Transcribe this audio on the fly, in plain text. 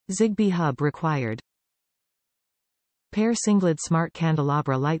Zigbee hub required. Pair Sengled Smart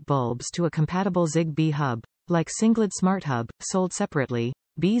Candelabra light bulbs to a compatible Zigbee hub, like Sengled Smart Hub, sold separately,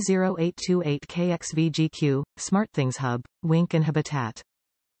 B0828KXVGQ, SmartThings Hub, Wink and Habitat.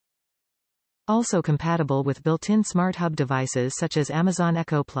 Also compatible with built-in Smart Hub devices such as Amazon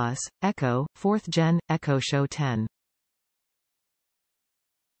Echo Plus, Echo, 4th Gen, Echo Show 10.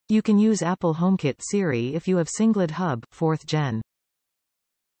 You can use Apple HomeKit Siri if you have Sengled Hub, 4th Gen.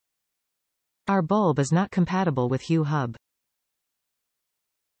 Our bulb is not compatible with Hue Hub.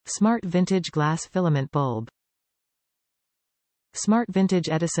 Smart Vintage Glass Filament Bulb. Smart Vintage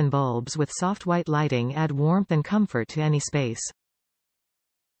Edison bulbs with soft white lighting add warmth and comfort to any space.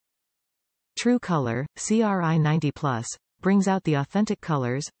 True Color, CRI 90+, brings out the authentic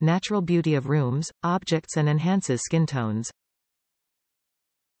colors, natural beauty of rooms, objects and enhances skin tones.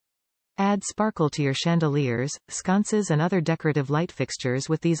 Add sparkle to your chandeliers, sconces and other decorative light fixtures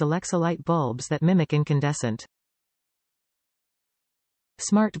with these Alexa light bulbs that mimic incandescent.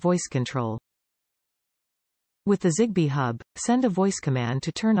 Smart Voice Control. With the Zigbee hub, send a voice command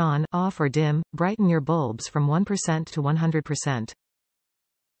to turn on, off or dim, brighten your bulbs from 1% to 100%.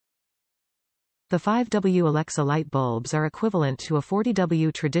 The 5W Alexa light bulbs are equivalent to a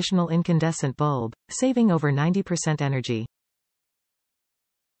 40W traditional incandescent bulb, saving over 90% energy.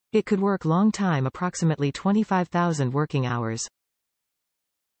 It could work long time, approximately 25,000 working hours,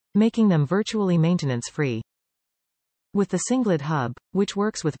 making them virtually maintenance-free. With the Sengled Hub, which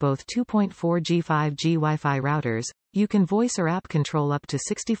works with both 2.4G 5G Wi-Fi routers, you can voice or app control up to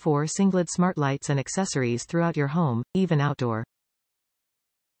 64 Sengled smart lights and accessories throughout your home, even outdoor.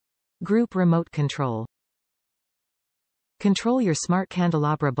 Group Remote Control. Control your smart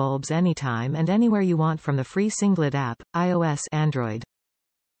candelabra bulbs anytime and anywhere you want from the free Sengled app, iOS, Android.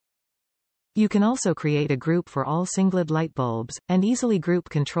 You can also create a group for all Sengled light bulbs, and easily group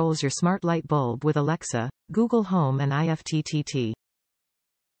controls your smart light bulb with Alexa, Google Home and IFTTT.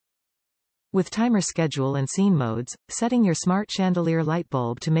 With timer schedule and scene modes, setting your smart chandelier light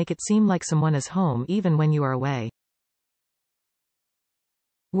bulb to make it seem like someone is home even when you are away.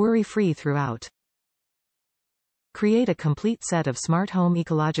 Worry-free throughout. Create a complete set of smart home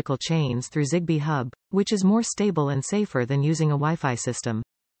ecological chains through Zigbee Hub, which is more stable and safer than using a Wi-Fi system.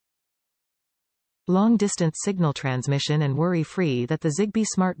 Long-distance signal transmission and worry-free that the Zigbee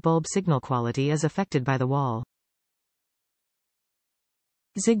smart bulb signal quality is affected by the wall.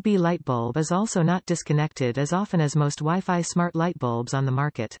 Zigbee light bulb is also not disconnected as often as most Wi-Fi smart light bulbs on the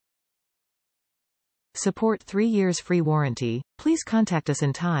market. Support 3 years free warranty. Please contact us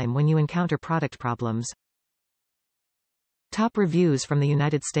in time when you encounter product problems. Top reviews from the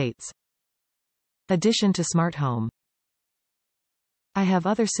United States. Addition to smart home. I have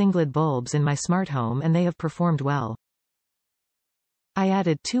other Sengled bulbs in my smart home and they have performed well. I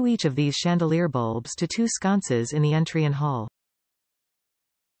added 2 each of these chandelier bulbs to 2 sconces in the entry and hall.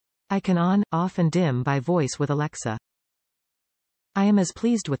 I can on, off and dim by voice with Alexa. I am as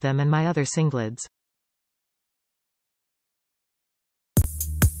pleased with them and my other Sengleds.